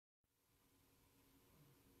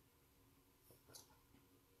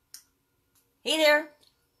Hey there.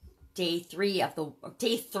 Week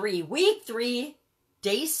three,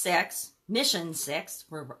 day six, mission six.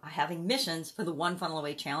 We're having missions for the One Funnel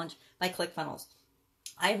Away Challenge by ClickFunnels.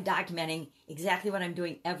 I am documenting exactly what I'm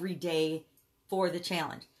doing every day for the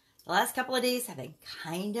challenge. The last couple of days have been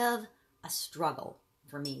kind of a struggle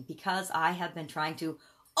for me because I have been trying to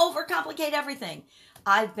overcomplicate everything.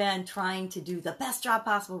 I've been trying to do the best job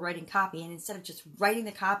possible writing copy, and instead of just writing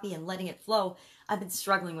the copy and letting it flow, I've been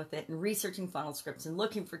struggling with it and researching funnel scripts and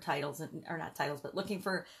looking for titles, or not titles, but looking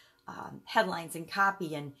for headlines and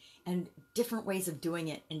copy and different ways of doing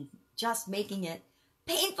it, and just making it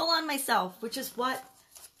painful on myself, which is what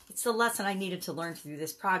it's the lesson I needed to learn through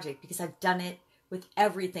this project, because I've done it with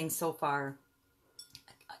everything so far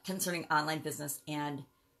concerning online business and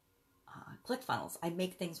ClickFunnels. I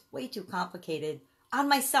make things way too complicated on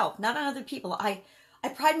myself, not on other people. I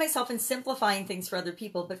pride myself in simplifying things for other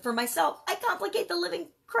people, but for myself, I complicate the living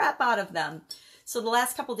crap out of them. So the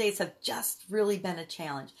last couple days have just really been a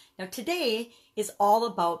challenge. Now today is all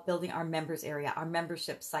about building our members area, our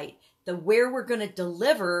membership site, where we're going to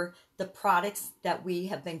deliver the products that we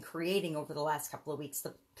have been creating over the last couple of weeks,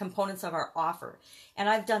 the components of our offer. And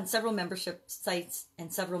I've done several membership sites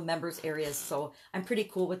and several members areas, so I'm pretty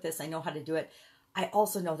cool with this. I know how to do it. I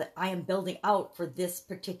also know that I am building out for this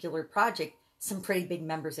particular project some pretty big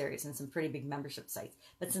members areas and some pretty big membership sites.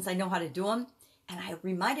 But since I know how to do them, and I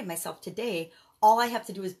reminded myself today, all I have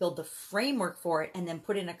to do is build the framework for it and then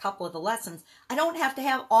put in a couple of the lessons. I don't have to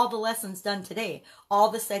have all the lessons done today, all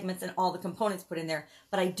the segments and all the components put in there,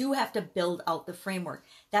 but I do have to build out the framework.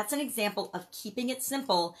 That's an example of keeping it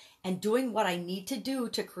simple and doing what I need to do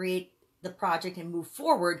to create the project and move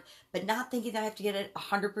forward, but not thinking that I have to get it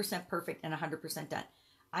 100% perfect and 100% done.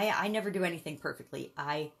 I never do anything perfectly.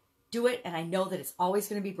 I do it and I know that it's always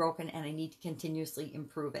going to be broken and I need to continuously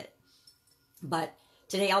improve it. But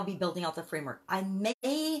today I'll be building out the framework. I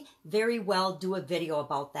may very well do a video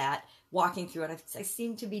about that, walking through it. I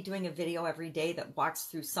seem to be doing a video every day that walks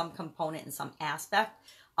through some component and some aspect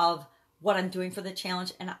of what I'm doing for the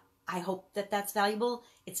challenge, and I hope that that's valuable.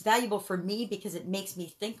 It's valuable for me because it makes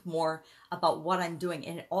me think more about what I'm doing,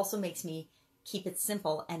 and it also makes me keep it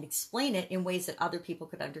simple and explain it in ways that other people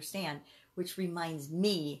could understand, which reminds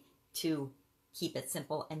me to keep it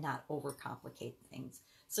simple and not overcomplicate things.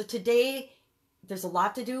 So today, there's a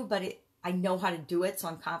lot to do, but I know how to do it, so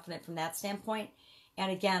I'm confident from that standpoint.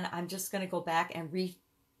 And again, I'm just going to go back and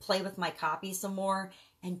replay with my copy some more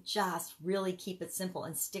and just really keep it simple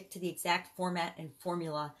and stick to the exact format and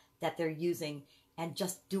formula that they're using, and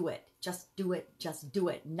just do it. Just do it. Just do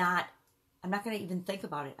it. I'm not going to even think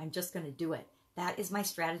about it. I'm just going to do it. That is my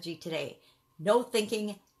strategy today. No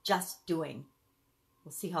thinking, just doing.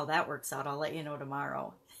 We'll see how that works out. I'll let you know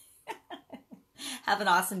tomorrow. Have an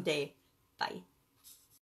awesome day. Bye.